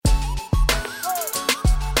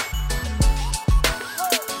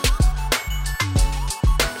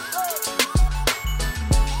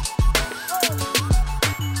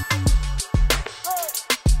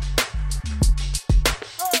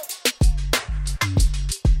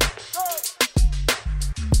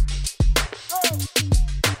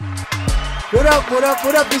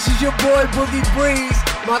What up? This is your boy Boogie Breeze,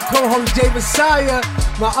 my co-host Jay Messiah,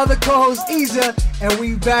 my other co-host Iza, and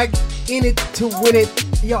we back in it to win it.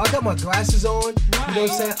 Yo, I got my glasses on. You know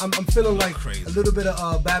what I'm saying? I'm feeling like a little bit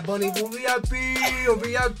of Bad Bunny. VIP.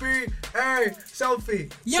 Hey,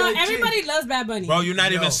 selfie. Yo, everybody loves Bad Bunny. Bro, you're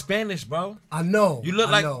not even Spanish, bro. I know. You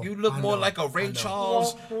look more like a Ray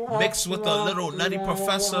Charles mixed with a little Nutty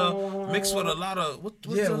Professor, mixed with a lot of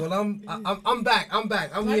well, I'm back.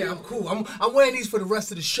 I'm here. I'm cool. I'm wearing these for the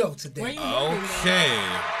rest of the show today. Okay.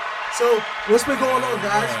 So, what's been going on,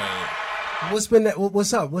 guys?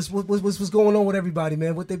 What's up? What's going on with everybody,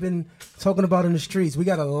 man? What they've been talking about in the streets? We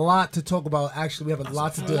got a lot to talk about. Actually, we have a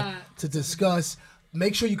lot to discuss.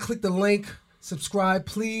 Make sure you click the link, subscribe,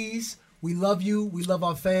 please. We love you. We love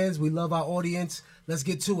our fans. We love our audience. Let's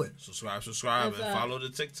get to it. Subscribe, and follow the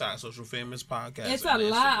TikTok Social Famous Podcast. It's a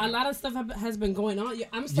lot. A lot of stuff has been going on.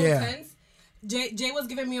 I'm so tense. Jay was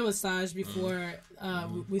giving me a massage before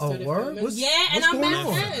we started filming. And I'm mad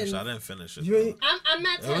tense. I didn't finish it. I'm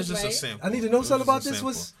mad tense. It was just a sample. I need to know something about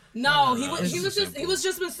this. No, he was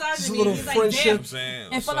just massaging me. He's like,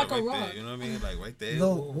 damn, and felt like a rock. You know what I mean? Like right there.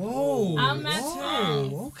 Whoa. I'm mad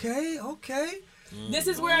tense. Okay. This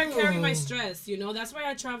is where I carry my stress, you know? That's why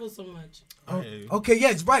I travel so much. Okay,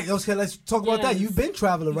 it's right. Okay, let's talk about that. You've been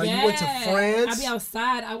traveling, right? You went to France. I be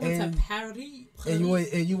outside. I went to Paris. And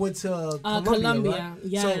you went to Colombia. Right?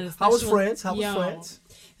 Yes. So how was France? I'm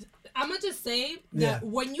going to just say that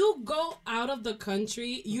when you go out of the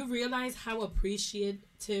country, you realize how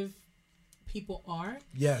appreciative people are.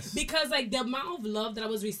 Yes. Because like the amount of love that I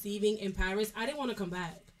was receiving in Paris, I didn't want to come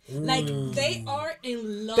back. Like they are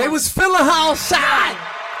in love. They was feeling her outside.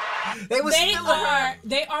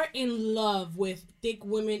 They are in love with thick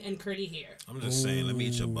women and curly hair. I'm just saying, let me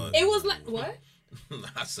eat your butt. It was like what?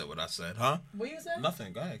 I said what I said, huh? What you said?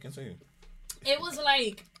 Nothing. Go ahead, continue. It was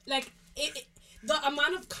like the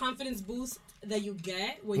amount of confidence boost that you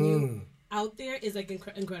get when you out there is like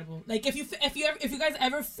incredible. Like if you guys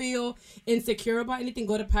ever feel insecure about anything,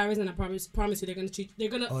 go to Paris and I promise you they're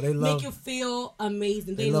gonna make you feel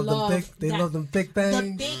amazing. They love them thick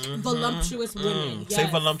things. The thick, voluptuous women. Yes. Say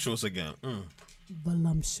voluptuous again.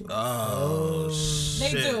 Voluptuous. Oh,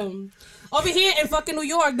 shit. They do. Over here in fucking New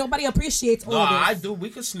York, nobody appreciates all this. I do. We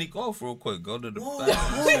can sneak off real quick. Go to the Whoa. Let's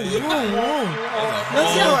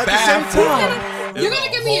go at the same time. You're going to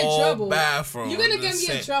get me in trouble. Bathroom. You're going to get me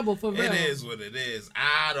in trouble, for real. It is what it is.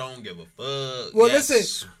 I don't give a fuck. Well,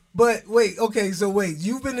 listen. But wait,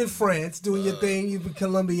 you've been in France doing your thing, you've been in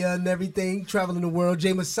Colombia and everything, traveling the world.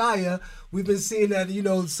 Jay Messiah, we've been seeing that,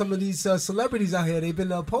 some of these celebrities out here, they've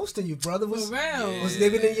been posting you, brother. For real.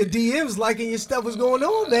 They've been in your DMs liking your stuff. What's going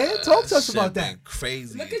on, man? Talk to us about that.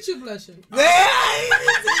 Crazy. Look at you blushing. Yeah,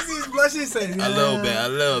 he's blushing. Saying, a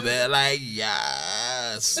little bit, like,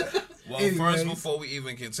 yes. Well, first, before we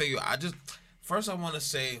even continue, I want to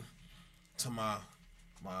say to my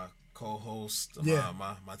co-host,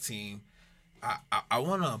 my team, I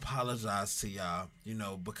want to apologize to y'all,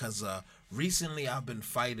 because recently I've been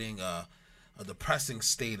fighting a depressing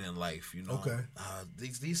state in life, Okay.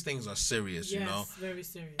 These things are serious, Yes, very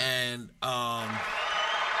serious. And on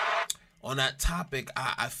that topic,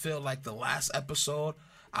 I feel like the last episode,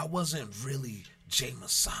 I wasn't really Jay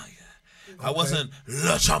Messiah. Okay. I wasn't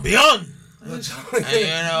Le Champion. We missed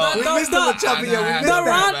the champion. The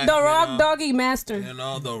Raw Doggy Master. The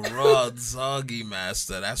Raw Doggy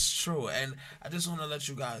Master. That's true. And I just want to let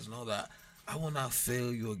you guys know that I will not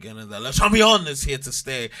fail you again. And that Le Champion is here to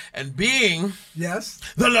stay. And being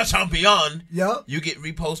the Le Champion, you get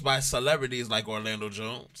reposted by celebrities like Orlando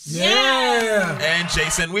Jones. Yeah. And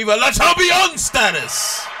Jason Weaver. Le Champion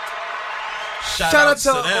status. Shout out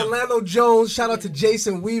to Orlando Jones. Shout out to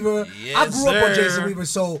Jason Weaver. Yes, I grew up on Jason Weaver,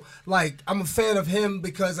 so I'm a fan of him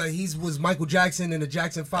because he was Michael Jackson in the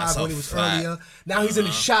Jackson 5 when he was earlier. Now he's in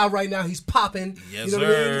the Chi right now. He's popping. Yes, what I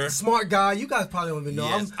mean? Smart guy. You guys probably don't even know.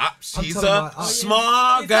 Yes. He's a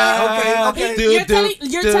smart guy. Okay. You're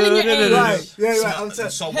telling your age. Right. Yeah.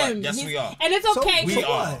 So what? Yes, we are. And it's okay. We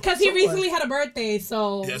are. Because he recently had a birthday,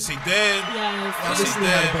 so. Yes, he did. Yes, he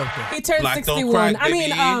did. He turned 61. I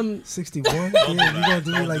mean, 61? Yeah, you gonna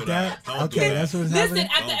do me like that? Okay, that's what's happening.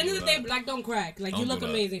 Listen, at the end of the day, black don't crack. Like, you look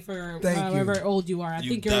amazing for Thank however old you are. I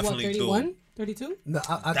think you're, 31? 32? No,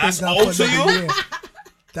 I that's think old to you?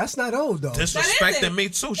 That's not old, though. Disrespecting me,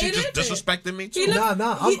 too. She just disrespecting me, too.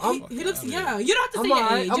 He looks young. You don't have to say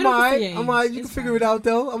your age. I'm all right. You can figure it out,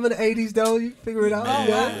 though. I'm in the 80s, though. You can figure it out.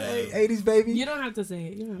 80s, baby. You don't have to say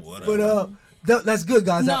it. But that's good,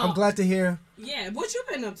 guys. No. I'm glad to hear. Yeah, what you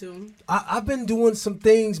been up to? I've been doing some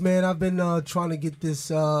things, man. I've been trying to get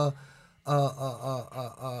this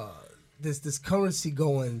this currency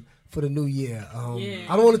going for the new year.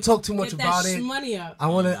 I don't want to talk too much about it. Money up. I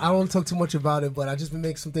don't want to talk too much about it, but I just been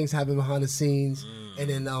making some things happen behind the scenes, and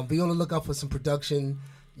then be on the lookout for some production.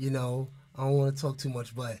 You know, I don't want to talk too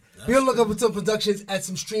much, but be on the lookout for some productions at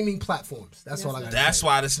some streaming platforms. That's all I got. That's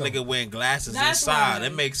why this nigga wearing glasses inside.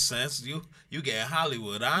 It makes sense. You get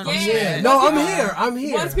Hollywood. I understand. Yeah. No, I'm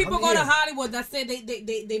here. Once people go to Hollywood, that's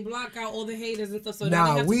it. They block out all the haters and stuff. So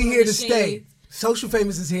now we here to stay. Social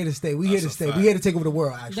Famous is here to stay. We here to stay. We here to take over the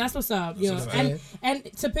world. Actually, that's what's up. And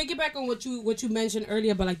to piggyback on what you mentioned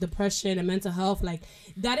earlier about like depression and mental health, like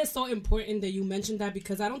that is so important that you mentioned that,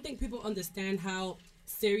 because I don't think people understand how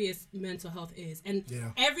serious mental health is, and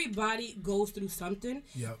everybody goes through something,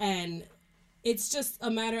 and it's just a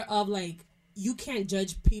matter of like you can't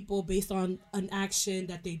judge people based on an action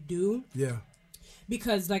that they do. Yeah.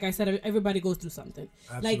 Because, like I said, everybody goes through something.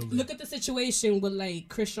 Absolutely. Like, look at the situation with, like,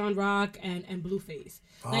 Christian Rock and Blueface.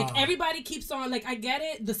 Like, everybody keeps on, like, I get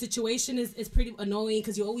it. The situation is pretty annoying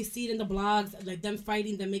because you always see it in the blogs, like, them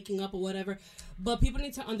fighting, them making up or whatever. But people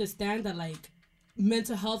need to understand that, like,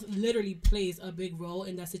 mental health literally plays a big role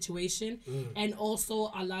in that situation. And also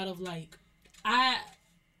a lot of, like,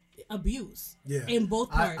 abuse in both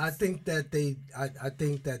parts. I think that I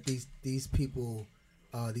think that these people...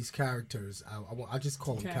 these characters, I just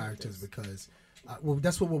call them characters because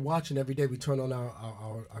that's what we're watching every day. We turn on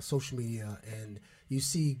our social media and you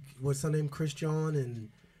see, what's her name, Chris John and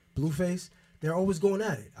Blueface. They're always going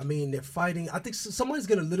at it. I mean, they're fighting. I think someone's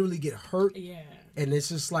going to literally get hurt. Yeah. And it's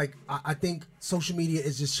just like, I think social media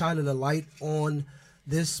is just shining a light on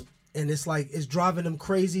this. And it's like, it's driving them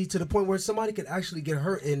crazy to the point where somebody could actually get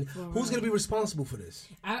hurt. And who's going to be responsible for this?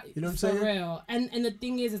 You know what I'm saying? For real. And the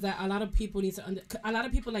thing is that a lot of people need to, a lot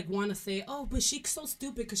of people like want to say, oh, but she's so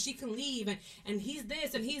stupid because she can leave and he's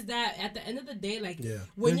this and he's that. At the end of the day, like,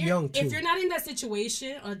 when you're young too. If you're not in that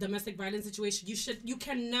situation, or domestic violence situation, you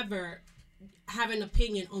can never have an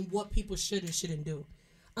opinion on what people should and shouldn't do.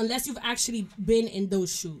 Unless you've actually been in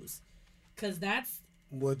those shoes. Because that's,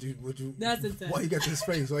 What you? That's insane. Why you got this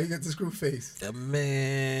face? Why you got this screw face?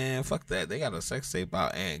 Man, fuck that. They got a sex tape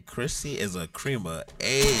out, and Chrissy is a creamer.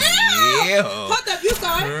 Hey, yeah. Hold up, you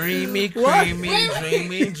saw it. Dreamy. Why would you?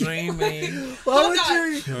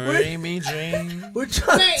 Dreamy dream. We're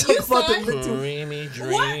trying to talk about the mental. Dreamy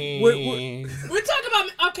dream. We're talking about.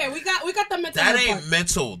 Okay, we got the mental. That ain't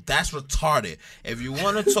mental. That's retarded. If you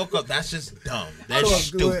want to talk up, that's just dumb. That's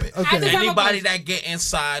stupid. Okay. Anybody that get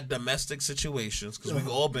inside domestic situations, because we've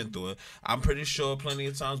all been through it. I'm pretty sure plenty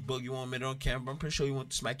of times, Boog, you won't admit it on camera. I'm pretty sure you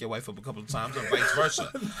want to smack your wife up a couple of times, or vice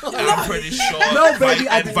versa. I'm pretty sure. No, baby,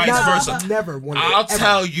 vice versa. Never. I'll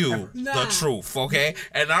tell you the truth, okay?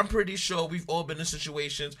 And I'm pretty sure we've all been in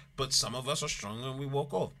situations, but some of us are stronger and we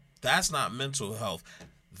walk off. That's not mental health.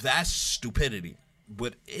 That's stupidity.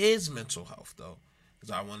 What is mental health, though?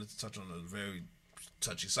 Because I wanted to touch on a very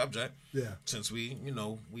touchy subject. Yeah. Since we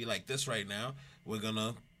like this right now, we're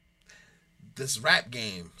gonna. This rap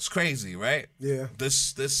game, it's crazy, right? Yeah.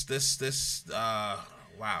 This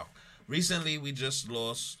wow. Recently we just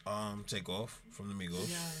lost Takeoff from the Migos.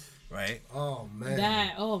 Yeah. Right? Oh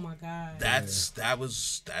man. Oh my God. That's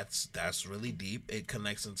really deep. It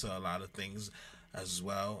connects into a lot of things as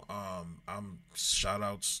well. Shout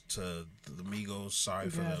outs to the Migos, sorry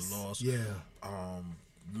for their loss. Yeah.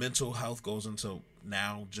 Mental health goes into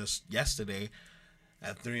now just yesterday.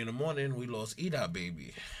 At 3 a.m, we lost E-Dot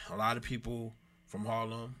Baby. A lot of people from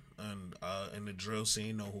Harlem and in the drill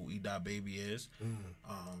scene know who E-Dot Baby is.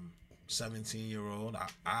 17-year-old.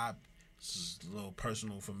 This is a little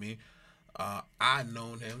personal for me. I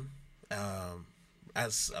known him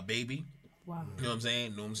as a baby. Wow. You know what I'm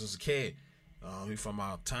saying? Knew him since a kid. He from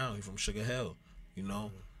out town. He from Sugar Hill. You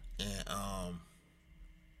know, and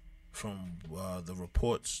from the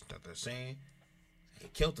reports that they're saying, he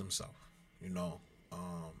killed himself. You know.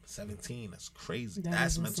 17, that's crazy.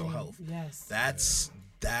 That's mental health. Yes. That's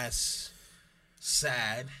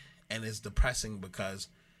sad, and it's depressing because,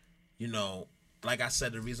 you know, like I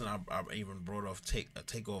said, the reason I even brought off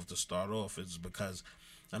Takeoff to start off is because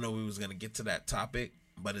I know we was gonna get to that topic,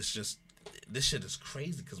 but it's just this shit is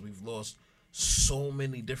crazy because we've lost so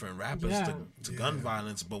many different rappers to gun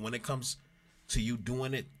violence, but when it comes to you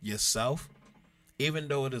doing it yourself, even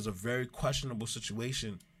though it is a very questionable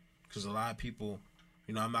situation, because a lot of people.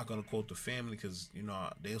 You know, I'm not going to quote the family because, you know,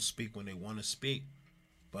 they'll speak when they want to speak.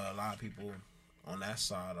 But a lot of people on that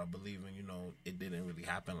side are believing, you know, it didn't really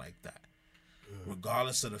happen like that.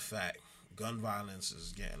 Regardless of the fact, gun violence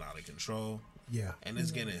is getting out of control. Yeah. And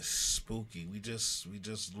it's getting spooky. We just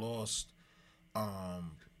lost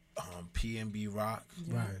P&B Rock.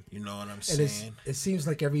 Right. You know what I'm saying? It seems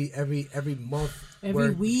like every month,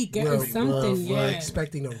 every week, or something. We're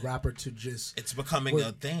expecting a rapper to just. It's becoming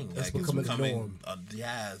a thing. It's becoming the norm.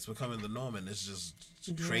 It's becoming the norm, and it's just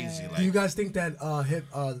crazy. Like, do you guys think that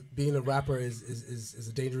being a rapper is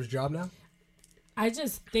a dangerous job now? I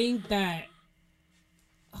just think that.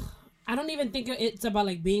 I don't even think it's about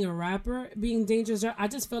like being a rapper being dangerous. I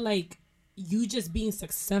just feel like you just being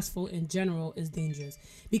successful in general is dangerous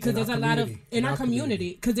because there's a lot of in our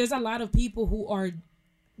community because there's a lot of people who are,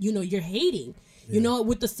 you're hating.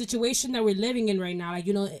 With the situation that we're living in right now, like,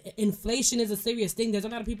 inflation is a serious thing. There's a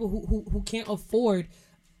lot of people who can't afford,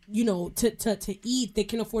 to eat. They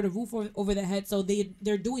can't afford a roof over their head, so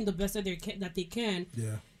they're doing the best that they can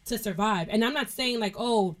to survive. And I'm not saying like,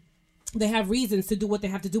 oh, they have reasons to do what they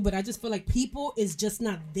have to do, but I just feel like people is just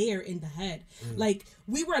not there in the head. Like,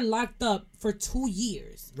 we were locked up for 2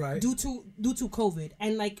 years, right, due to COVID,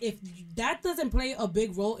 and like if that doesn't play a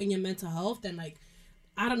big role in your mental health, then like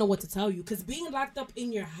I don't know what to tell you. Because being locked up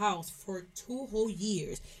in your house for 2 whole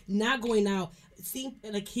years, not going out,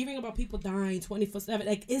 hearing about people dying 24/7,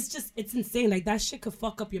 like it's insane. Like that shit could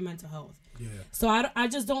fuck up your mental health. Yeah. So I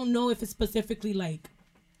just don't know if it's specifically like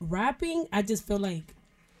rapping. I just feel like.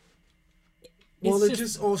 Well, it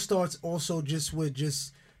just all starts also just with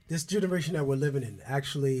this generation that we're living in.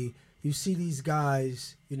 Actually, you see these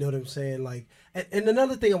guys, you know what I'm saying? Like, and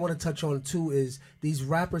another thing I want to touch on too is these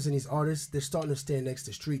rappers and these artists, they're starting to stand next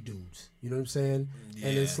to street dudes. You know what I'm saying? Yeah,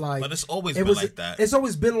 and it's like, but it's always been like that. It's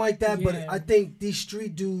always been like that, yeah. But I think these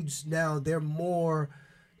street dudes now, they're more,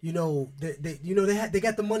 they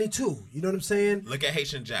got the money too. You know what I'm saying? Look at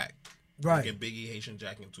Haitian Jack. Right. Look at Biggie, Haitian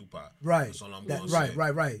Jack, and Tupac. Right. That's all I'm going to say. Right.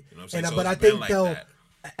 You know what I'm saying? But I think though,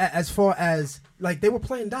 as far as like they were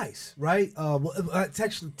playing dice, right? It's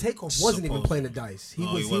actually Takeoff wasn't even playing the dice. He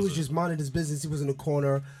was just minding his business. He was in the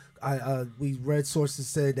corner. We read sources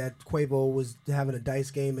said that Quavo was having a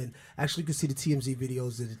dice game, and actually you could see the TMZ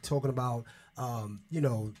videos that are talking about,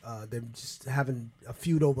 them just having a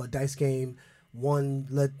feud over a dice game. One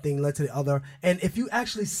thing led to the other, and if you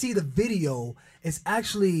actually see the video, it's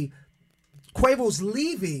actually Quavo's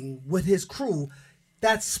leaving with his crew.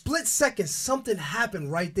 That split second, something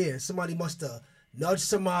happened right there. Somebody must have nudged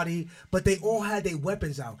somebody, but they all had their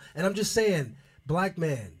weapons out. And I'm just saying, black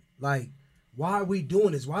man, like, why are we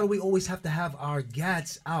doing this? Why do we always have to have our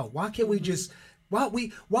gats out? Why can't we just? Why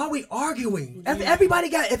are we arguing? If everybody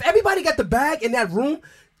got the bag in that room,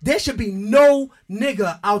 there should be no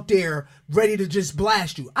nigga out there ready to just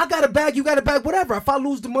blast you. I got a bag, you got a bag, whatever. If I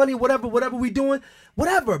lose the money, whatever we doing,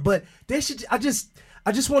 whatever. But there should. I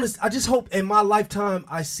just hope in my lifetime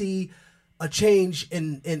I see a change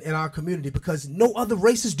in our community, because no other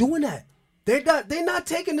race is doing that. They're not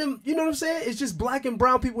taking them. You know what I'm saying? It's just black and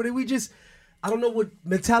brown people that we just. I don't know what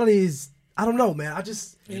mentality is. I don't know, man.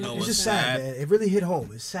 It's just sad, man. It really hit home.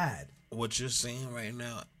 It's sad. What you're saying right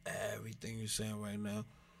now, everything you're saying right now,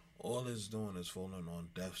 all it's doing is falling on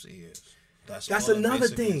deaf ears. That's another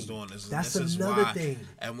thing. That's another thing.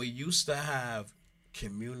 And we used to have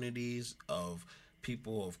communities of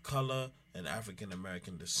people of color and African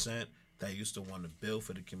American descent that used to want to build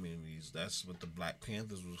for the communities. That's what the Black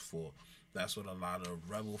Panthers was for. That's what a lot of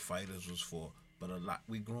rebel fighters was for. But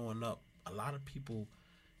we growing up, a lot of people,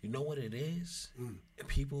 you know what it is?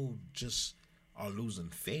 People just are losing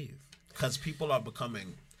faith because people are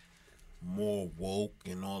becoming more woke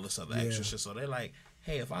and all this other extra shit. So they're like,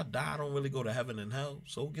 hey, if I die, I don't really go to heaven and hell.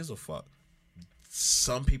 So who gives a fuck?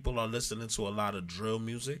 Some people are listening to a lot of drill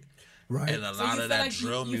music. Right. And a lot of that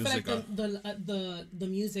drill music. You feel like the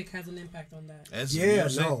music has an impact on that. It's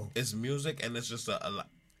music. It's music, and it's just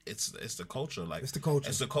it's the culture. Like it's the culture.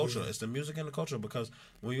 It's the culture. Yeah. It's the music and the culture. Because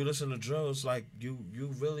when you listen to drill, it's like you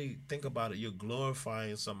really think about it. You're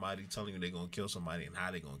glorifying somebody, telling you they're gonna kill somebody and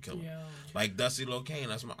how they're gonna kill them. Yeah. Like Dusty Locane.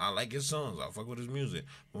 I like his songs. I fuck with his music.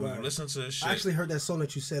 But when you listen to his shit, I actually heard that song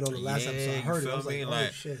that you said on the last episode. I heard it. I was like, oh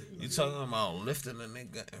shit. You talking about lifting a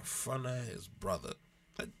nigga in front of his brother.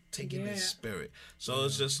 Taking his spirit. So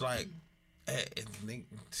it's just like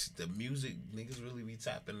the music, niggas really be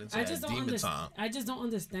tapping into that demon time. I just don't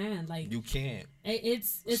understand. Like you can't.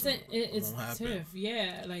 It's tough.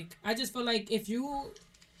 Yeah. Like I just feel like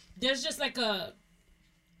there's just like a,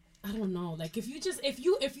 I don't know. Like if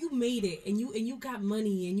you made it and you got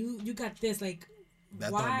money and you got this, like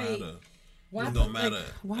that why? Don't matter. Why it don't matter.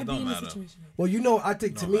 Why be in this situation? Well, I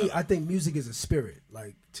think to me, I think music is a spirit.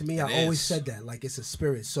 Like to me, I always said that. Like it's a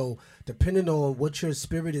spirit. So depending on what your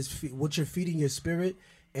spirit is, what you're feeding your spirit,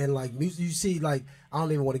 and like you see, like I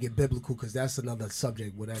don't even want to get biblical because that's another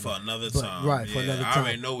subject, whatever. For another time, right? For another time. I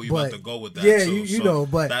already know where you about to go with that. Yeah, too, you know,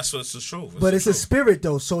 but that's what's the truth. But it's a spirit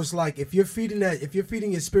though, so it's like if you're feeding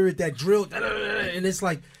your spirit that drill, and it's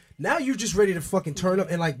like now you're just ready to fucking turn up,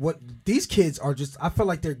 and like what these kids are just, I feel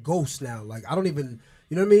like they're ghosts now. Like I don't even,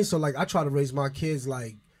 you know what I mean? So like I try to raise my kids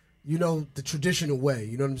like, you know, the traditional way.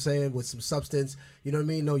 You know what I'm saying? With some substance. You know what I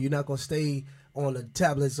mean? No, you're not gonna stay on the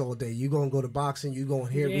tablets all day. You're gonna go to boxing. You're gonna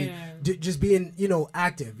hear just being, you know,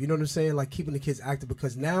 active. You know what I'm saying? Like keeping the kids active,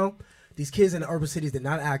 because now these kids in the urban cities, they're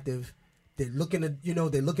not active. They're looking at, you know,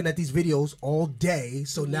 they're looking at these videos all day.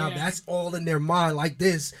 So now that's all in their mind like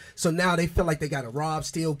this. So now they feel like they gotta rob,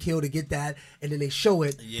 steal, kill to get that, and then they show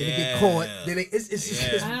it. Then they get caught. Then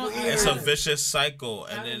it's a vicious cycle,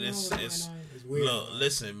 and then it's weird. Look,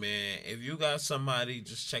 listen, man. If you got somebody,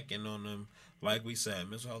 just check in on them. Like we said,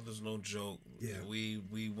 mental health is no joke. Yeah. We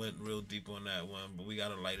went real deep on that one, but we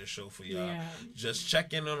got a lighter show for y'all. Yeah. Just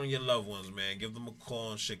check in on your loved ones, man. Give them a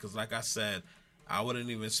call and shit. Because like I said, I wouldn't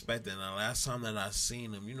even expect it. And the last time that I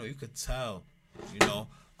seen them, you know, you could tell, you know.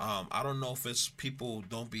 I don't know if it's people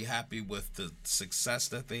don't be happy with the success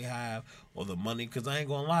that they have or the money. Because I ain't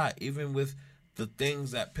going to lie, even with the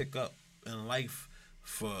things that pick up in life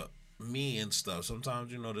for me and stuff,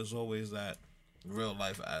 sometimes, you know, there's always that real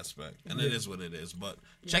life aspect, and it is what it is. But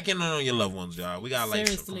check in on your loved ones, y'all. We got like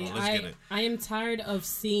seriously. Let's get it. I am tired of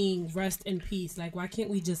seeing rest in peace. Like, why can't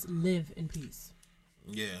we just live in peace?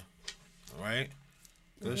 Yeah, all right.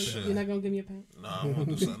 Good shit. You're not gonna give me a pen? No, I'm gonna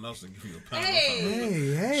do something else to give you a pen.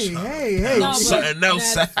 Hey. No, something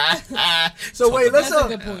else. So wait, let's. That's a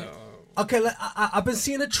good point. Okay, I've been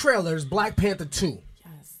seeing the trailers. Black Panther 2.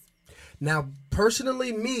 Yes. Now,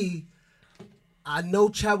 personally, I know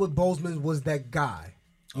Chadwick Boseman was that guy.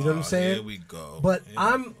 You know what I'm saying? Here we go. But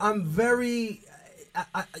I'm very.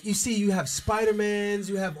 You see, you have Spider-Mans,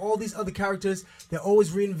 you have all these other characters. They're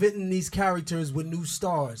always reinventing these characters with new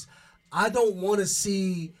stars. I don't want to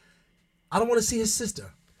see his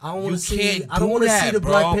sister. I don't want to see. I don't want to see the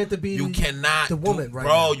Black Panther be the woman, right?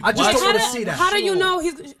 Bro, I just don't want to see that. How do you know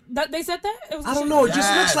they said that? I don't know. It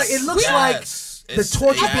just looks like the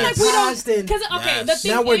torch is being passed in. The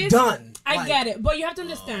thing now we're done. I get it, but you have to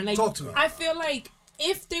understand. Like, talk to me. I feel like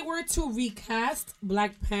if they were to recast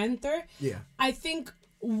Black Panther, I think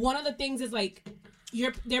one of the things is like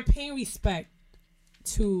they're paying respect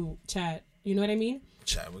to Chad. You know what I mean?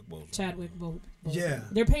 Chadwick Boseman. Yeah,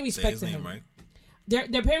 they're paying respect to him. Right?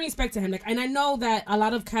 They're paying respect to him. Like, and I know that a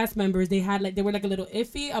lot of cast members they were like a little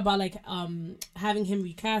iffy about like having him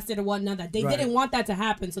recasted or whatnot. That they didn't want that to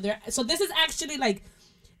happen. So this is actually like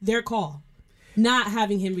their call. Not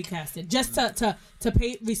having him recasted, just to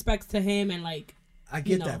pay respects to him and like. I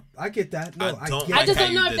get that. I get that. No, I just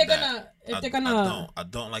don't know if they're gonna. I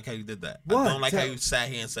don't like how you did that. What? I don't like how you sat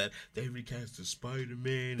here and said they recasted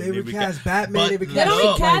Spider-Man. They recast Batman. They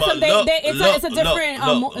don't recast him. It's a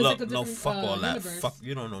different. No, fuck all that. Universe. Fuck.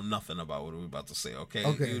 You don't know nothing about what we're about to say.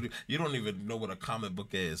 Okay. You don't even know what a comic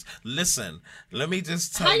book is. Listen, let me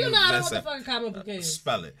just tell you. How you know what the fucking comic book is?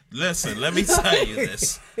 Spell it. Listen, let me tell you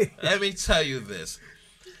this.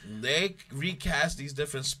 They recast these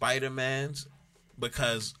different Spider-Mans.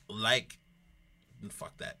 Because,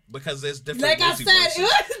 fuck that. Because there's different multiverses. I said, it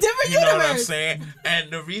was different universe. You know what I'm saying?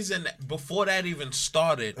 And the reason, before that even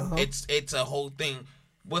started, it's a whole thing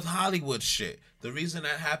with Hollywood shit. The reason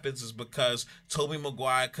that happens is because Tobey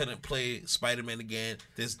Maguire couldn't play Spider-Man again.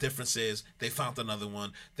 There's differences. They found another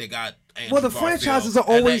one. They got Andrew Garfield. Franchises are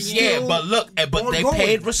always but they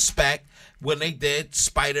paid respect when they did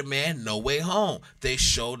Spider-Man No Way Home. They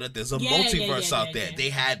showed that there's a multiverse out there. They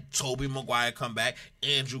had Tobey Maguire come back,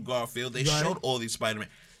 Andrew Garfield. They showed all these Spider-Man.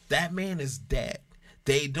 That man is dead.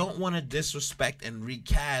 They don't want to disrespect and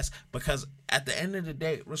recast because at the end of the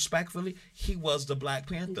day, respectfully, he was the Black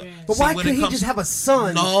Panther. Yeah. But why couldn't he just have a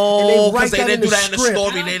son? No, because they didn't do that in the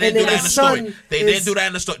story. They didn't do that in the story. They didn't do that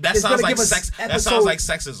in the story. That sounds like sex. That sounds like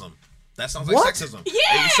sexism. That sounds like sexism.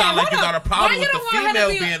 Yeah, you sound like you got a problem with the female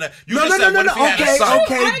being a. You just said, no. Okay,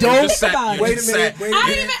 don't. Wait a minute. Wait a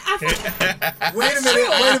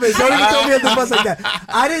minute. Don't even throw me under the bus like that.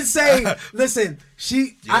 I didn't say. Listen,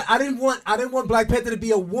 I didn't want Black Panther to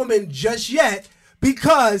be a woman just yet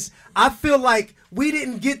because I feel like we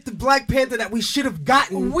didn't get the Black Panther that we should have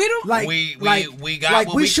gotten. We got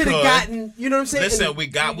what we should have gotten. You know what I'm saying? Listen, we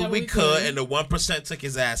got what we could, and the 1% took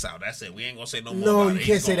his ass out. That's it. We ain't gonna say no more. No, you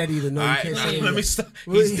can't say that either. No, you can't say that. Let me stop.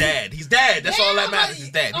 He's dead. He's dead. That's all that matters.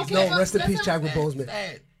 He's dead. No, rest in peace, Chadwick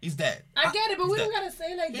Boseman. He's dead. I get it, but we don't gotta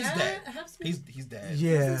say like he's that. Dead. He's dead.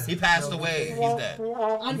 Yeah. He passed away. He's dead.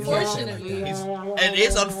 Unfortunately. And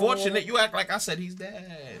it's unfortunate. You act like I said he's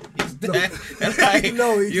dead. He's dead. And like,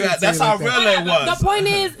 No, that's how real it was. The point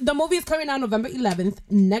is, the movie is coming out November 11th,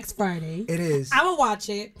 next Friday. It is. I will watch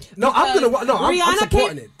it. No, I'm gonna watch. No, I'm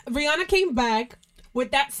supporting it. Rihanna came back with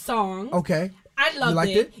that song. Okay. I loved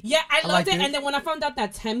it. Yeah, I loved it. it. And then when I found out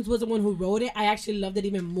that Thames was the one who wrote it, I actually loved it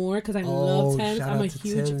even more because I love Thames. I'm a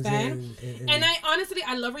huge fan. And I honestly,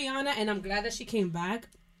 I love Rihanna, and I'm glad that she came back.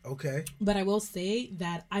 Okay. But I will say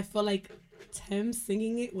that I feel like Thames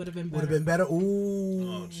singing it would have been better. Would have been better.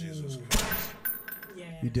 Ooh. Oh, Jesus Christ. Yeah.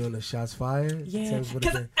 You doing the shots fired? Yeah.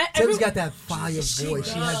 Thames got that fire voice.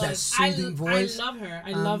 She has that soothing voice. I love her.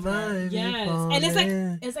 I love her. Yes.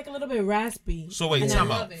 And it's like a little bit raspy. So wait,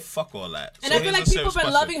 time out. Fuck all that. And I feel like people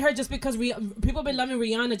been loving her just because people been loving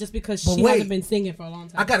Rihanna just because she hasn't been singing for a long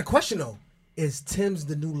time. I got a question though. Is Thames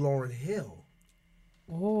the new Lauryn Hill?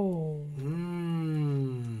 Oh.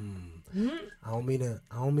 I don't mean to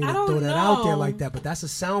throw that out there like that, but that's a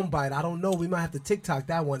soundbite. I don't know. We might have to TikTok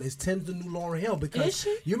that one. Is Thames the new Lauryn Hill? Because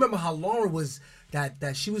you remember how Lauryn was that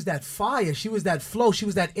she was that fire, she was that flow, she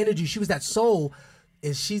was that energy, she was that soul.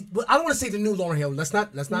 Is she? Well, I don't want to say the new Lauryn Hill. Let's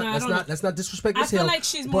not disrespect this Hill. I feel like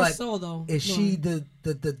she's more soul though. Is she the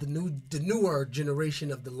newer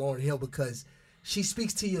generation of the Lauryn Hill because she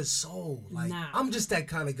speaks to your soul? Like I'm just that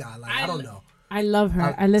kind of guy. Like I don't know. I love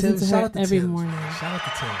her. I listen to her every morning. Shout out to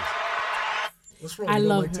Thames. What's wrong? I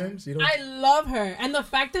love her. Thames? I love her, and the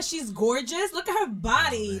fact that she's gorgeous. Look at her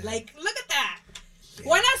body. Like, look at that. Yeah.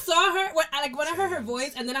 When I saw her, when I heard her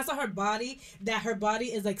voice, and then I saw her body, that her body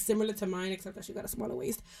is like similar to mine, except that she got a smaller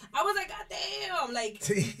waist. I was like, God damn! Like,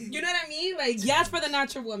 you know what I mean? Like, yes, for the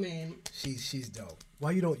natural woman. She's dope.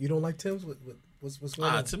 Why you don't like Thames? What's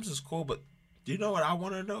going on? Thames is cool, but do you know what I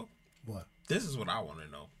want to know? What? This is what I want to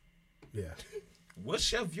know. Yeah.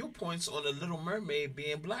 What's your viewpoints on the Little Mermaid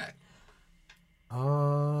being black?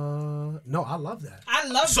 No, I love that. I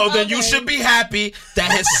love. So then you should be happy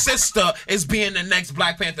that his sister is being the next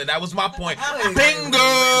Black Panther. That was my point.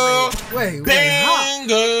 Bingo. Wait. Bingo.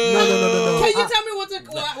 No. Can you tell me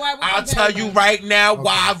why I'll tell you right now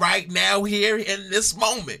why. Right now, here in this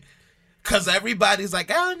moment. Because everybody's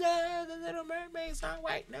like, oh no, the Little Mermaid's not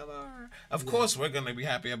white no more. Of course, we're going to be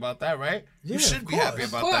happy about that, right? Yeah, you should be happy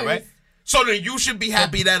about that, right? So then you should be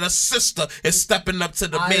happy that a sister is stepping up to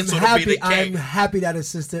the mantle to be the king. I'm happy that a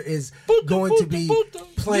sister is going to be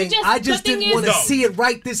playing. I just didn't want to see it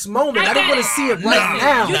right this moment. I didn't want to see it right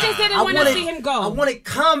now. You just didn't want to see him go. I wanted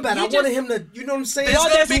combat. I wanted him to, you know what I'm saying?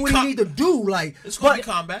 Do what he need to do. Like, it's going to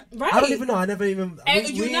be combat. Right. I don't even know. I never even.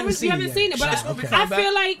 You haven't seen it, but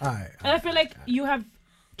I feel like you have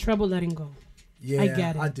trouble letting go. Yeah, I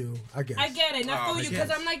get it. I do. I get it. And I feel you because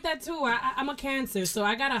I'm like that too. I'm a Cancer, so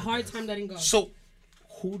I got a hard time letting go. So,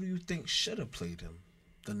 who do you think should have played him,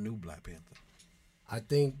 the new Black Panther? I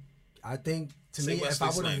think to me, if I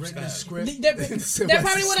would have written the script, they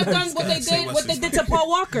probably would have done what they did to Paul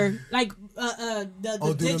Walker, like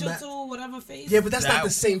the digital whatever face. Yeah, but that's not the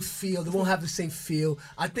same feel. They won't have the same feel.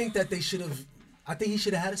 I think that they should have. I think he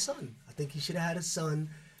should have had a son. I think he should have had a son.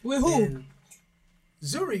 With who?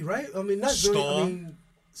 Zuri, right? I mean, not Storm.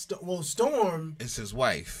 Zuri. I mean, Storm. It's his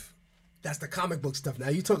wife. That's the comic book stuff now.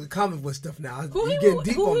 You talking comic book stuff now. Who you getting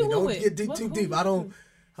deep on me. Don't get too deep. I don't.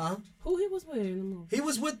 Huh? Who he was with in the movie? He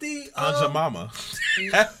was with the Aunt Jemima.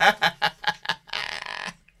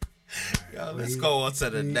 Yo, let's go on to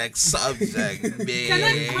the next subject,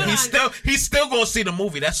 man. He's still gonna see the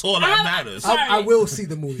movie. That's all that matters. I will see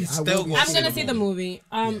the movie. I'm gonna see the movie.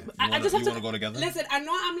 I just have to go together. Listen, I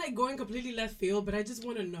know I'm like going completely left field, but I just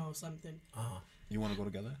want to know something. You want to go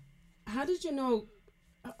together? How did you know?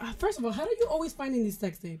 First of all, how do you always finding these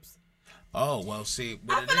sex tapes? Oh, well, see.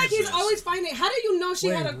 I feel like he's always finding. How do you know she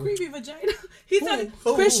had a creepy vagina? He said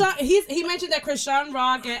he mentioned that Chrisean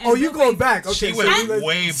Rock. And you going back? Okay, she went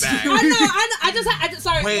way back. I know.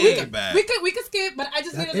 Sorry, way back. We could skip, but I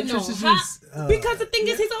just needed to know because the thing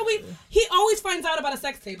is, he always finds out about a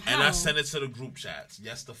sex tape. How? And I send it to the group chats.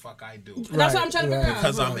 Yes, the fuck I do. That's what I'm trying to figure out.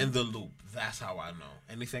 Because I'm in the loop. That's how I know.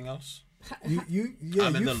 Anything else? You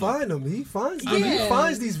find them. He finds them. He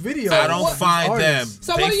finds these videos. I don't find them.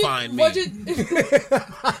 So they find me.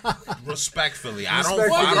 Respectfully, I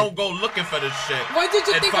don't go looking for this shit. What did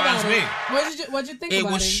you think about me. it? What did you think about it?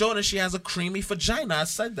 It was showing that she has a creamy vagina. I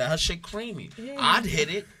said that her shit creamy. Yeah. I'd hit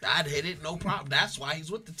it, no problem. That's why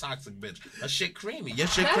he's with the toxic bitch. Her shit creamy. Your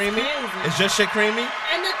shit creamy? Is your shit creamy?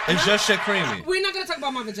 Is your shit creamy? We're not gonna talk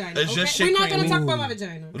about my vagina. Is your shit We're not creamy? gonna talk about my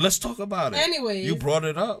vagina. Let's talk about it. Anyway, you brought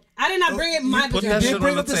it up. I did not bring it. My vagina. You didn't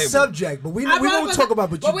bring up the subject, but we won't talk about.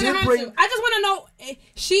 But you did bring. I just want to know.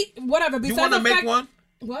 Whatever. You want to make one?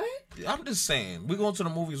 What? I'm just saying. We going to the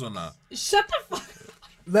movies or not? Shut the fuck.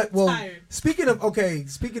 Tired. Speaking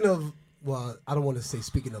of. Well, I don't want to say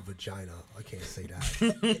speaking of vagina. I can't say that.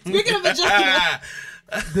 Speaking of vagina.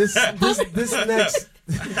 This next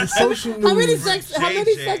the social news. How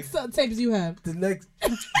many sex tapes you have? The next.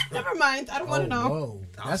 Never mind. I don't want to know. Whoa.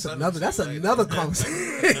 That's another conversation.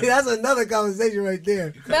 That's another conversation right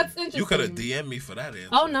there. That's interesting. You could have DM'd me for that answer.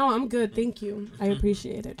 Oh no, I'm good. Thank you. I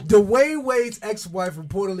appreciate it. Dwayne Wade's ex-wife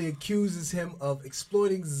reportedly accuses him of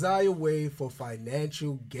exploiting Zaya Wade for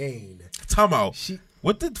financial gain. Time out.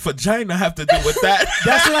 What did vagina have to do with that?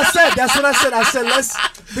 That's what I said. I said let's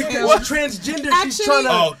because transgender.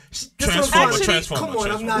 Actually, she's trying to transformer. Come on,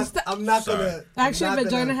 I'm not gonna. Actually,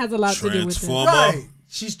 vagina has a lot to do with it. Right.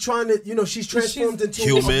 She's trying to, she's transformed into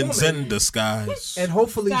humans in disguise, and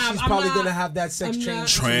hopefully she's probably gonna have that sex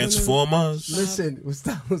change. Transformers. Listen,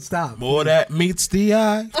 stop. More that meets the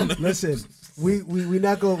eye. Listen, we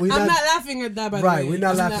not going. I'm not laughing at that. By the way, right, we're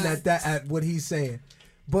not laughing at that at what he's saying.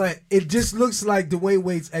 But it just looks like Dwayne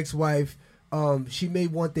Wade's ex-wife, she may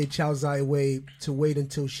want their child Zaya Wade to wait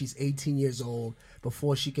until she's 18 years old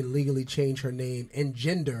before she can legally change her name and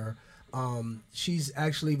gender. She's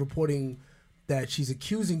actually reporting that she's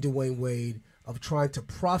accusing Dwayne Wade of trying to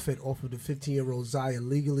profit off of the 15-year-old Zaya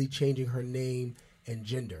legally changing her name and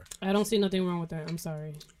gender. I don't see nothing wrong with that. I'm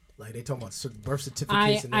sorry. Like they talking about birth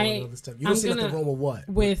certificates and all that other stuff. You don't see nothing wrong with what?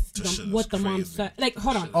 What the mom said. Like,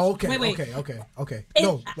 hold on. Oh, okay. Wait. Okay.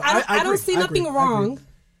 No, I don't see nothing wrong.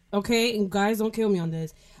 Okay, and guys, don't kill me on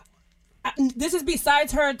this. This is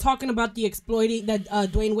besides her talking about the exploiting that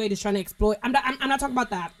Dwayne Wade is trying to exploit. I'm not talking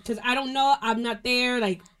about that because I don't know. I'm not there.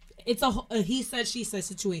 Like, it's a he said she said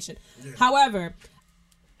situation. Yeah. However,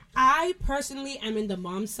 I personally am in the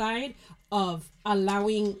mom side of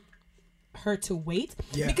allowing her to wait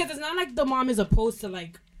because it's not like the mom is opposed to the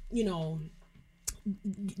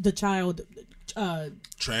child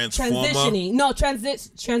transitioning. No,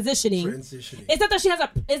 transitioning. It's not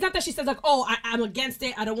that it's not that she says like, oh, I'm against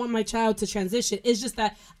it. I don't want my child to transition. It's just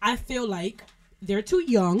that I feel like they're too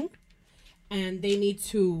young, and they need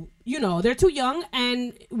to, they're too young,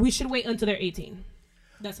 and we should wait until they're 18.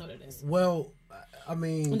 That's what it is. Well, I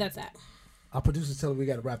mean, and that's that. Our producer's telling me we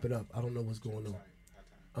got to wrap it up. I don't know what's going on.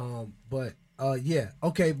 But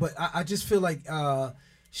okay, but I just feel like I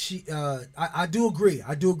do agree.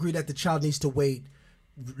 I do agree that the child needs to wait.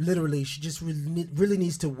 Literally, she just really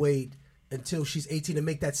needs to wait until she's 18 to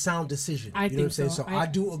make that sound decision. I think what I'm saying? so. So I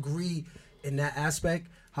do agree in that aspect.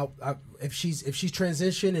 If she's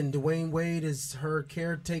transitioned and Dwayne Wade is her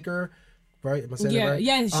caretaker, right? Am I saying that right?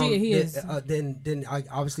 Yeah, he is. Then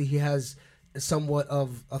obviously he has somewhat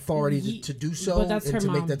of authority to do so and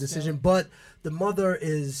to make that decision. So. But the mother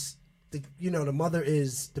is the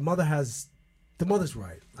mother's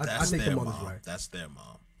right. I think the mother's right. That's their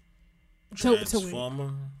mom.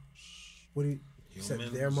 Transformer. What do you say?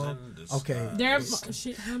 Their mom? Okay. Her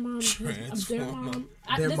mom. Their mom.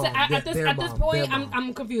 At this point,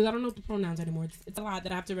 I'm confused. I don't know the pronouns anymore. It's a lot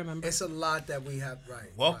that I have to remember. It's a lot that we have.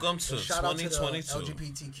 Right. Welcome to shout 2022. Out to the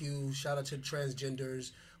LGBTQ. Shout out to the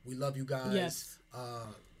transgenders. We love you guys. Yes.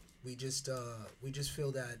 We just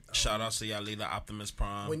feel that. Shout out to Yalina Optimus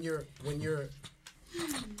Prime. When you're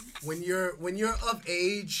of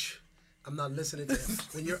age. I'm not listening to him.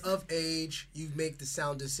 When you're of age, you make the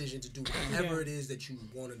sound decision to do whatever it is that you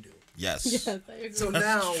want to do. Yes. So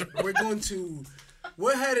now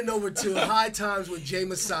we're heading over to High Times with Jay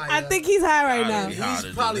Messiah. I think he's high right now.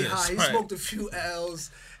 He's probably high. He smoked a few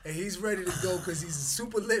L's and he's ready to go because he's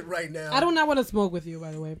super lit right now. I do not want to smoke with you,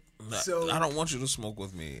 by the way. So I don't want you to smoke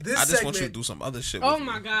with me. I just want you to do some other shit with me. Oh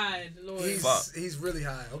my God, Lord. He's really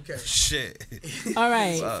high. Okay. Shit. All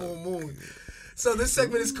right. Full moon. So this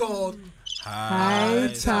segment is called High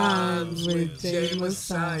Times with Jay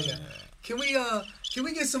Messiah. Can we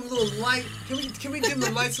get some little light? Can we dim the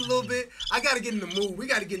lights a little bit? I gotta get in the mood. We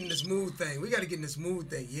gotta get in this mood thing.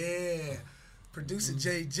 Yeah. Producer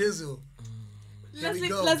Jay Jizzle.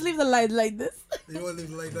 Let's leave the light like this. You want to leave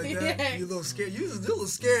the light like that? Yeah. You a little scared. You a little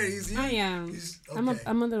scared. I am. Okay.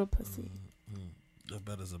 I'm a little pussy. I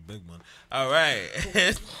bet it's a big one. All right.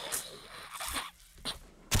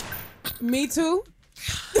 Me too.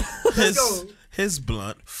 Let's go. His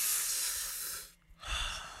blunt.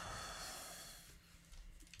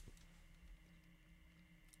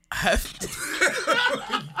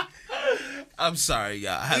 I'm sorry,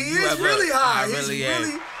 y'all. He's really high. He's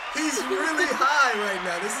really high right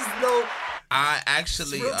now. This is no. I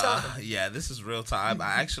actually, this is real time.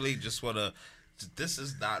 I actually just want to. This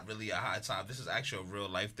is not really a high time. This is actually a real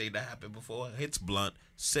life thing that happened before. Hits blunt,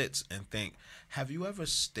 sits and think. Have you ever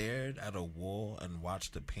stared at a wall and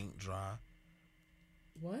watched the paint dry?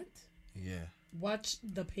 What? Yeah. Watch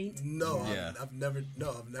the paint? No, yeah.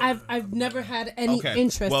 I've never had any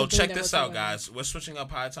interest. Well, check this out, guys. We're switching up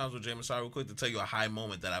high times with Jay Masai real quick to tell you a high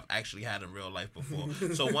moment that I've actually had in real life before.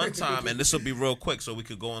 So one time, and this will be real quick so we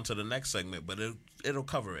could go on to the next segment, but it'll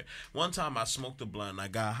cover it. One time I smoked a blunt and I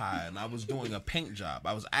got high and I was doing a paint job.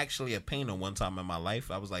 I was actually a painter one time in my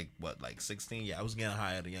life. I was like 16? Yeah, I was getting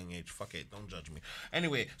high at a young age. Fuck it, don't judge me.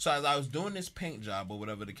 Anyway, so as I was doing this paint job or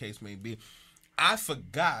whatever the case may be, I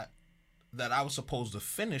forgot that I was supposed to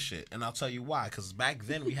finish it, and I'll tell you why. Because back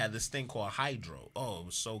then we had this thing called hydro. Oh, it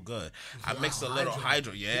was so good. I mixed a little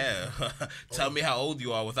hydro. Yeah. Tell me how old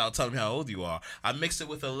you are without telling me how old you are. I mixed it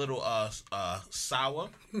with a little sour,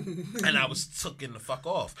 and I was taking the fuck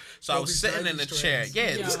off. So I was sitting in the chair. Yeah,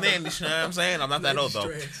 it's nandy. You know what I'm saying? I'm not that old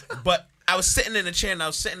though. But I was sitting in the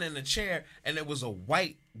chair, and it was a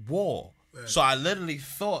white wall. Right. So I literally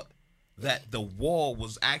thought that the wall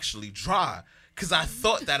was actually dry. Because I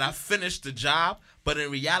thought that I finished the job, but in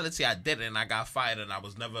reality I didn't, and I got fired, and I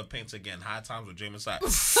was never a painter again. High times with Jay Messiah.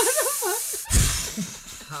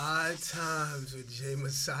 High times with Jay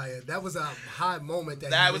Messiah. That was a high moment.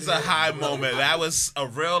 That was a high moment. That was a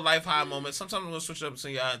real life high moment. Sometimes I'm going to switch up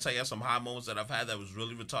and tell you some high moments that I've had that was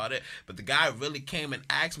really retarded. But the guy really came and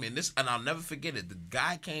asked me, and I'll never forget it. The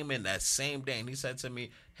guy came in that same day, and he said to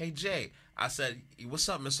me, "Hey, Jay." I said, "What's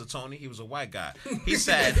up, Mr. Tony?" He was a white guy. He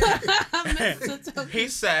said, he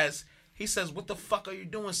says, "What the fuck are you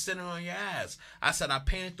doing sitting on your ass?" I said, "I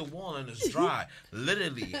painted the wall and it's dry."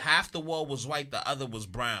 Literally, half the wall was white, the other was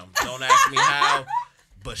brown. Don't ask me how,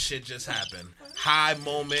 but shit just happened. High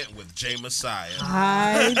moment with Jay Messiah.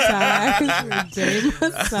 High times with Jay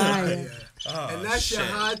Messiah. Oh, and that's your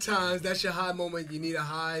high times. That's your high moment. You need a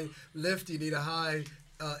high lift. You need a high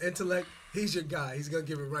intellect. He's your guy. He's going to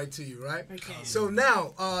give it right to you, right? Okay. So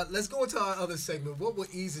now, let's go into our other segment. What would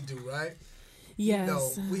Iza do, right? Yes. You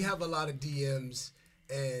know, we have a lot of DMs,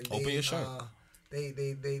 and open your shirt. They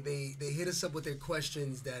hit us up with their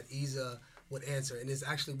questions that Iza would answer, and it's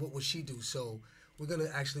actually what would she do. So we're going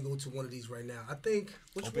to actually go to one of these right now. I think,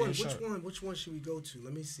 which one should we go to?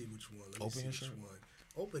 Let me see which one. Open your shirt.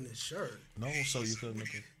 Open his shirt. No, so you couldn't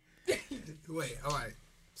make it. Wait, all right.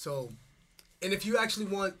 So... And if you actually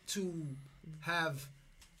want to have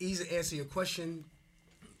Iza answer your question,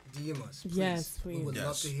 DM us. Please. Yes, please. We would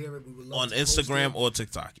love to hear it. We would love on Instagram or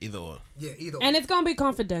TikTok, either or. Yeah, either or. And it's going to be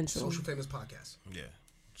confidential. Social Famous Podcast. Yeah.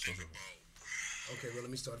 Okay, well,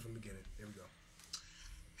 let me start from the beginning. Here we go.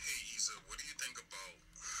 Hey, Iza, what do you think about...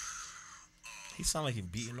 he sound like he's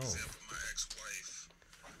beating off. My ex-wife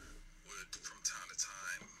would, from time to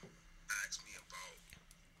time, ask me about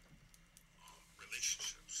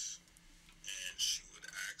relationships. And she would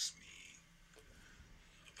ask me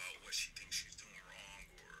about what she thinks she's doing wrong,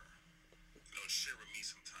 or, share with me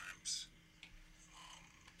sometimes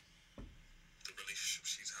the relationship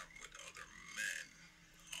she's having with other men.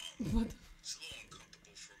 What? It's a little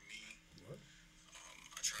uncomfortable for me. What?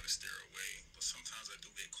 I try to steer away, but sometimes I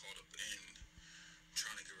do get caught up in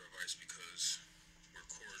trying to give advice because we're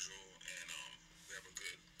cordial and we have a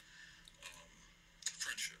good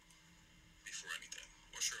friendship before anything.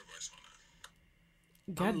 What's your advice on that?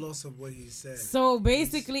 I'm lost of what he said. So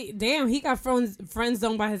basically, damn, he got friend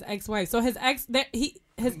zoned by his ex-wife. So his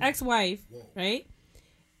ex-wife, right,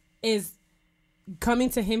 is coming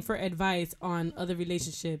to him for advice on other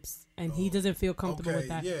relationships, and he doesn't feel comfortable with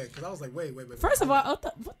that. Yeah, because I was like, wait. First of all,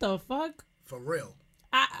 what the fuck? For real.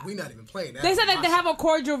 We not even playing that. They said that they have a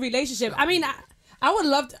cordial relationship. I mean, I would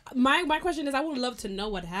love to, my question is, I would love to know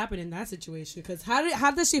what happened in that situation, because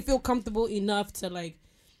how does she feel comfortable enough to, like,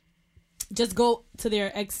 just go to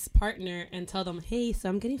their ex-partner and tell them, hey, so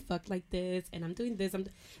I'm getting fucked like this, and I'm doing this.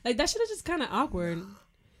 Like, that shit is just kind of awkward.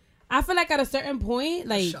 I feel like at a certain point,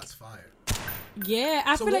 like... Shots fired. Yeah,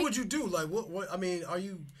 I feel like... So what would you do? Like, what, I mean,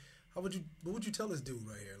 what would you tell this dude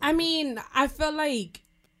right here? Like, I mean, I feel like...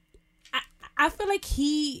 I feel like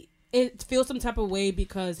it feels some type of way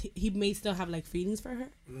because he may still have, like, feelings for her.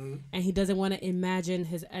 Mm-hmm. And he doesn't want to imagine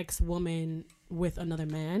his ex-woman with another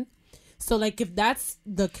man. So, like, if that's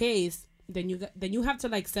the case... Then you have to,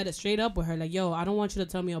 like, set it straight up with her. Like, yo, I don't want you to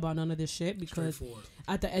tell me about none of this shit, because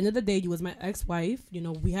at the end of the day, you was my ex-wife.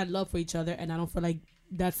 We had love for each other, and I don't feel like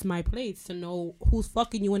that's my place to know who's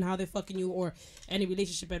fucking you and how they're fucking you, or any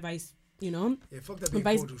relationship advice, Yeah, fuck that being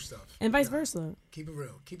cordial stuff. And vice versa. Keep it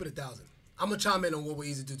real. Keep it 1,000. I'm gonna chime in on what we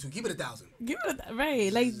easy do too. Keep it 1,000. Give it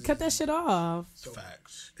right. Like, cut that shit off.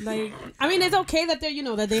 Facts. Like, I mean, it's okay that they're,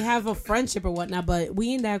 that they have a friendship or whatnot, but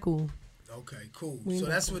we ain't that cool. Okay, cool. So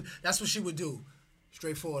that's what she would do.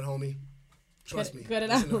 Straightforward, homie. Trust me. Cut it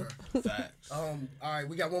out. Facts. All right,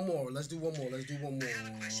 we got one more. Let's do one more. I have a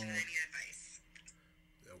question and I need advice.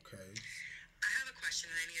 Okay. I have a question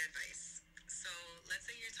and I need advice. So let's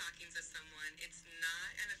say you're talking to someone. It's not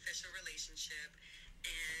an official relationship,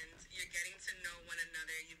 and you're getting to know one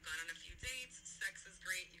another. You've gone on a few dates. Sex is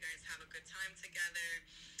great. You guys have a good time together.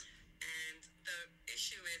 And the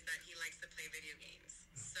issue is that he likes to play video games.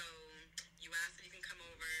 So you ask if you can come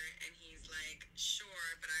over, and he's like,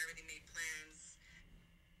 sure, but I already made plans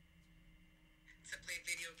to play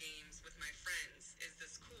video games with my friends. Is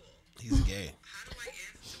this cool? He's gay. How do I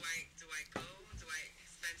answer? Do I go? Do I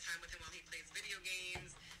spend time with him while he plays video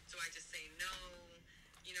games? Do I just say no?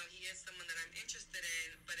 He is someone that I'm interested in,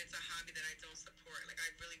 but it's a hobby that I don't support. Like, I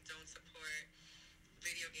really don't support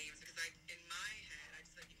video games because in my head, I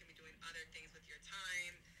just feel like you can be doing other things with your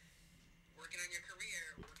time, working on your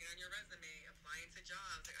career, working on your resume, applying to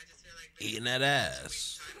jobs. Like, I just feel like eating that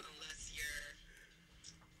ass. Unless you're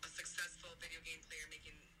a successful video game player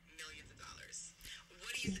making millions of dollars.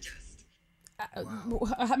 What do you suggest?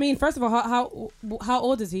 I mean, first of all, how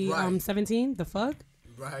old is he? Right. 17? The fuck?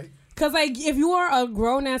 Right. Because, like, if you are a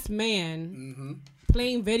grown-ass man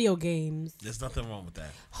playing video games... There's nothing wrong with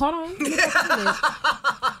that. Hold on.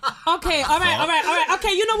 Okay, all right.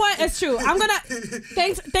 Okay, you know what? It's true. I'm going to...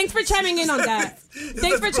 Thanks for chiming in on that.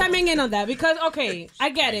 Because, okay, I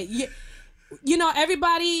get it.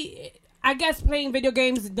 Everybody... I guess playing video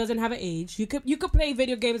games doesn't have an age. You could play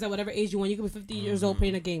video games at whatever age you want. You could be 50 years old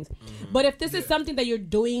playing the games. But if this is something that you're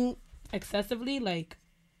doing excessively, like...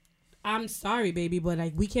 I'm sorry, baby, but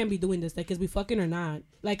like we can't be doing this. Like, is we fucking or not?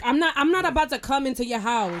 Like, I'm not about to come into your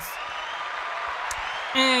house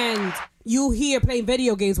and you here playing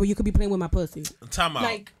video games where you could be playing with my pussy. Time out.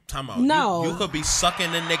 Like, time out. No, you could be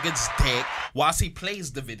sucking the nigga's dick whilst he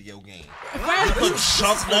plays the video game. You could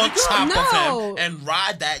jump on top of him and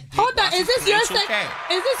ride that dick. Hold on, is this your thing?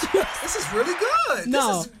 Is this yours? This is really good.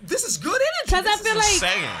 No, this is good energy. Because I feel like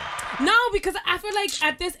insane. No, because I feel like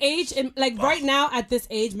at this age, and like right now at this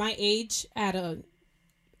age, my age at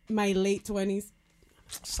my late 20s.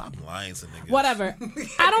 Stop lying to niggas. Whatever.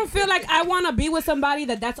 I don't feel like I want to be with somebody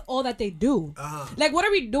that's all that they do. Like, what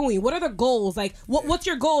are we doing? What are the goals? Like, what's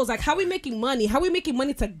your goals? Like, how are we making money? How are we making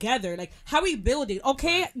money together? Like, how are we building?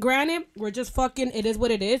 Okay, granted, we're just fucking. It is what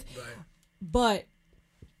it is. Right. But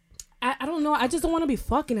I don't know. I just don't want to be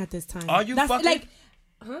fucking at this time. Are you fucking? Like,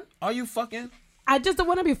 huh? Are you fucking? I just don't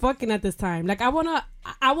want to be fucking at this time. Like, I wanna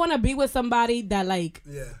be with somebody that like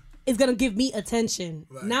is gonna give me attention,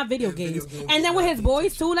 not video games. And then with his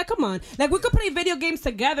boys too. Like, come on. Like, we could play video games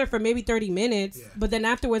together for maybe 30 minutes, but then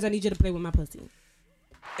afterwards, I need you to play with my pussy.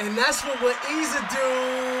 And that's what we're easy to do.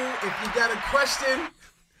 If you got a question,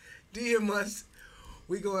 DM us.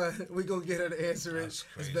 We gonna get her to answer it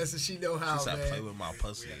as best as she know how. She said, man. play with my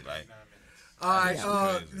pussy. Like, all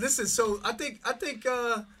right. Listen. So I think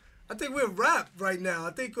we're wrapped right now.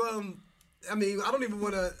 I think I mean, I don't even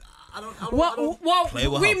want to. Well, play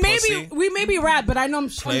with we maybe rap, but I know I'm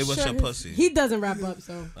play with your pussy. He doesn't wrap up,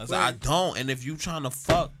 so I don't. And if you trying to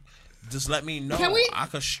fuck, just let me know. I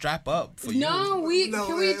could strap up for you. I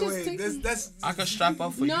could strap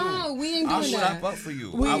up for you. No, we ain't doing that. I'll strap up for you.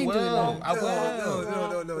 I will. No.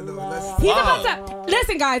 He's about to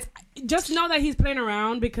listen, guys. Just know that he's playing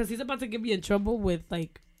around because he's about to get me in trouble with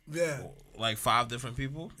like 5 different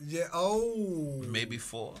people. Yeah. Oh. Maybe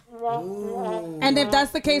 4. Ooh. And if that's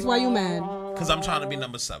the case, why you mad? Because I'm trying to be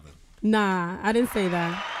number 7. Nah, I didn't say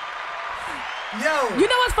that. Yo. You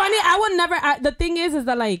know what's funny? I would never. the thing is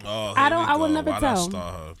that like I would never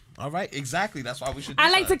tell. All right, exactly. That's why we should. I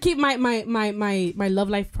like to keep my love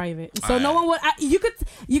life private, so no one would. You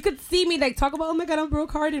could see me like talk about, oh my god, I'm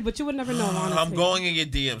broke-hearted, but you would never know. Honestly. I'm going in your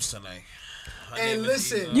DMs tonight. And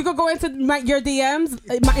listen, you could go into your DMs,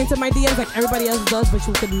 into my DMs like everybody else does, but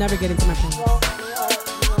you could never get into my phone. Get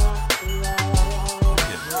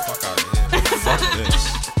the fuck out of here. Fuck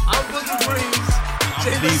this. I'm Boogie Breeze.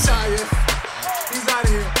 Jay Messiah. He's out of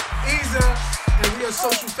here. Isa, and we are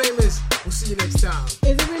social famous. We'll see you next time.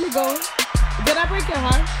 Is it really going? Did I break your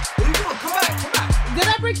heart? Where you going? Come back. Did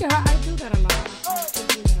I break your heart? I do that a lot.